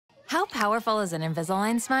How powerful is an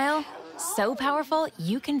Invisalign smile? So powerful,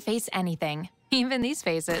 you can face anything, even these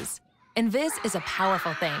faces. Invis is a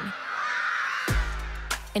powerful thing.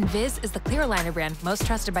 Invis is the clear aligner brand most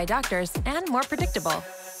trusted by doctors and more predictable.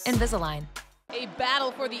 Invisalign. A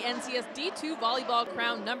battle for the NCS D2 volleyball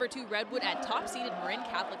crown, #2 Redwood at top-seeded Marin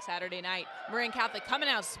Catholic Saturday night. Marin Catholic coming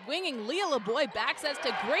out swinging. LEAH LABOY backsets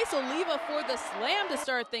to Grace OLIVA for the slam to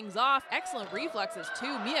start things off. Excellent reflexes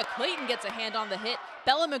too. Mia Clayton gets a hand on the hit.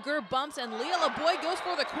 Bella McGirr bumps and LEAH LABOY goes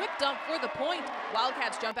for the quick dump for the point.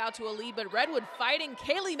 Wildcats jump out to a lead, but Redwood fighting.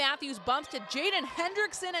 KALEY Matthews bumps to JADEN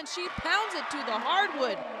Hendrickson and she pounds it to the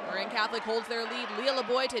hardwood. Marin Catholic holds their lead. LEAH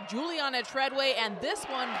LABOY to Julianna Treadway, and this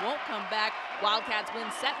one won't come back. Wildcats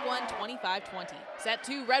win set 1, 25-20. Set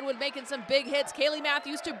 2, Redwood making some big hits. KALEY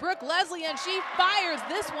Matthews to Brooke Leslie, and she fires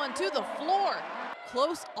this one to the floor.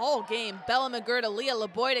 Close all game. Bella McGirr to LEAH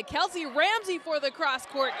LABOY to KELSEY Ramsey for the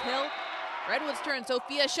cross-court kill. Redwood's turn.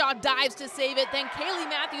 Sophia Shaw dives to save it. Then KALEY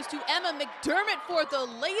Matthews to Emma McDermott for the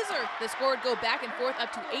laser. The score would go back and forth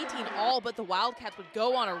up to 18 all, but the Wildcats would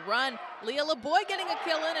go on a run. LEAH LABOY getting a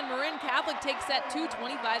kill in, and Marin Catholic takes set 2,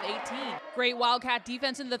 25-18. Great Wildcat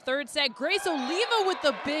defense in the third set. Grace OLIVA with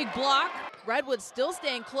the big block. Redwood still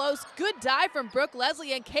staying close. Good dive from Brooke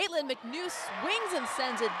Leslie, and Caitlin McNew swings and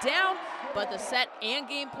sends it down. But the set and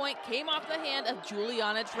game point came off the hand of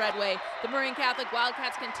Julianna Treadway. The Marin Catholic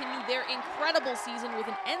Wildcats continue their incredible season with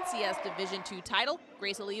an NCS Division II title.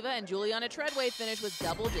 Grace OLIVA and Julianna Treadway finish with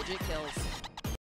double-digit kills.